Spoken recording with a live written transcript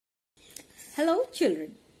Hello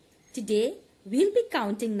children. Today we'll be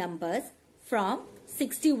counting numbers from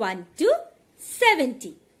 61 to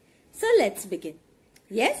 70. So let's begin.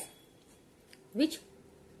 Yes? Which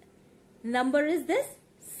number is this?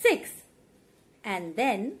 6. And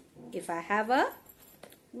then if I have a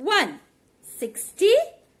 1,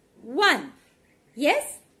 61.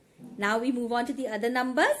 Yes? Now we move on to the other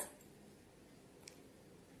numbers.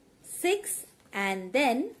 6 and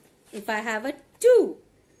then if I have a 2,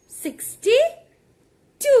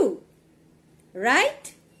 62.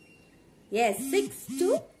 Right? Yes, 6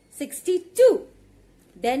 to 62.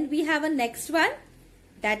 Then we have a next one,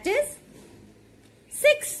 that is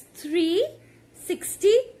 6 3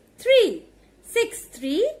 63. 6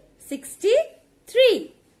 3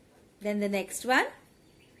 63. Then the next one,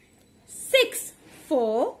 6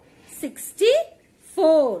 4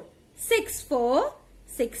 64. 6 4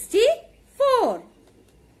 64.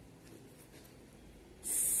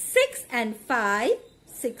 6 and 5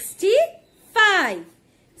 65.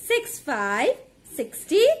 6 5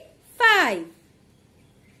 65.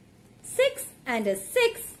 6 and a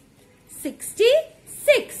 6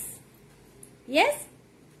 66. Yes?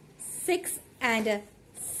 6 and a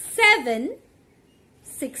 7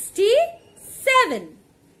 67.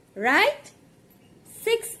 Right?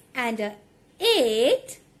 6 and a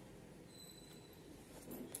 8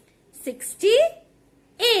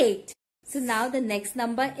 68. So now the next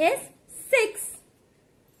number is 6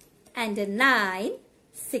 and a 9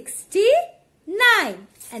 69.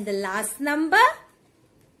 And the last number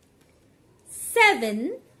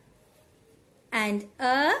 7 and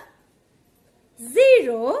a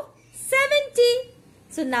 0 70.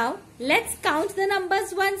 So now let's count the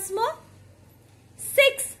numbers once more.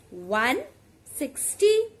 6 1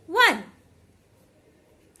 61.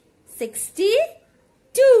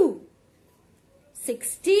 62.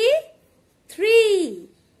 63.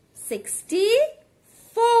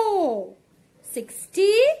 64.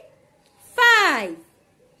 65.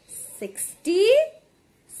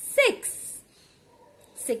 66.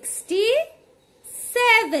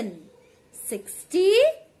 67.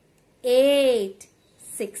 68.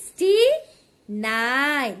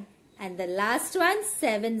 69. And the last one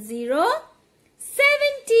 70.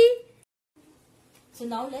 70. So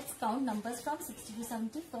now let's count numbers from 60 to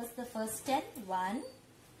 70. First, the first 10. 1,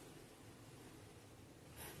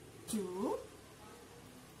 2,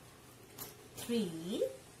 3,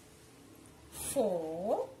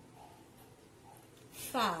 4,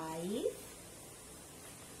 5,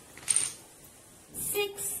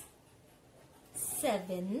 6,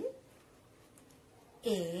 7,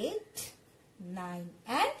 8, 9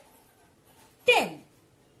 and 10.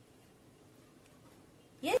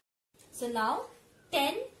 Yes. So now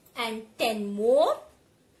 10 and 10 more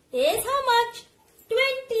is how much?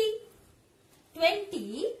 20.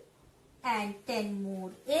 20 and 10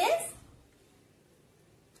 more is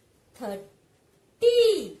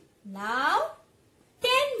 30. Now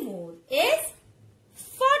 10 more is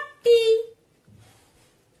 40.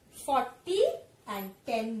 40 and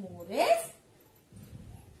 10 more is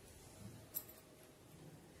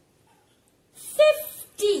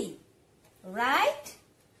 50. Right?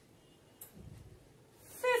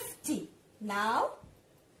 50. Now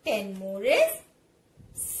 10 more is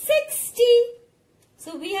 60.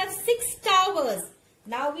 So we have 6 towers.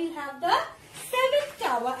 Now we'll have the 7th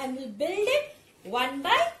tower and we'll build it one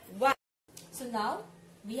by one. So now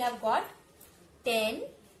we have got 10,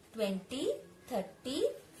 20, 30,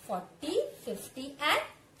 40, 50 and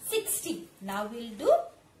 60. Now we'll do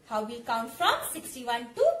how we count from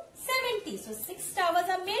 61 to 70. So 6 towers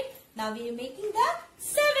are made. Now we are making the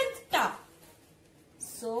 7th tower.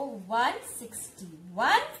 So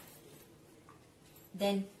 161,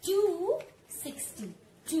 then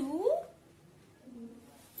 262,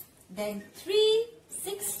 then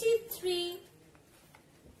 363,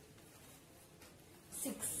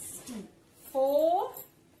 64,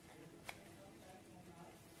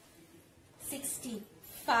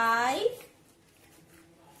 65,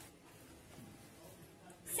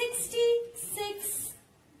 66,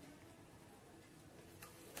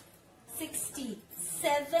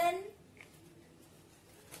 67,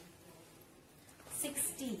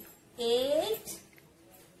 68,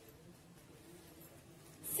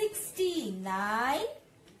 69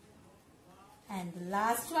 and the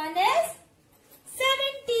last one is 70.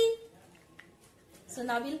 So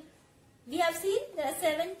now we have seen there are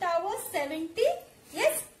 7 towers, 70.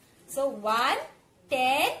 Yes. So 1,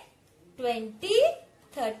 10, 20,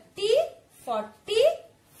 30, 40,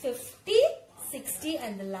 50, 60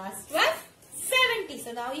 and the last one 70.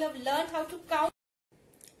 So now you have learned how to count.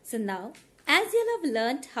 So now as you have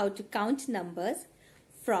learned how to count numbers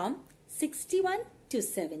from 61 to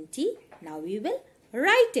 70. Now we will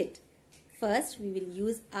write it. First, we will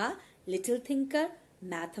use our little thinker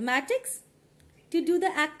mathematics to do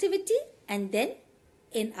the activity, and then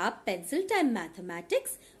in our pencil time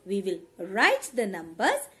mathematics, we will write the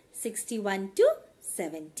numbers 61 to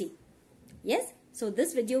 70. Yes, so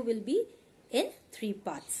this video will be in 3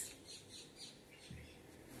 parts.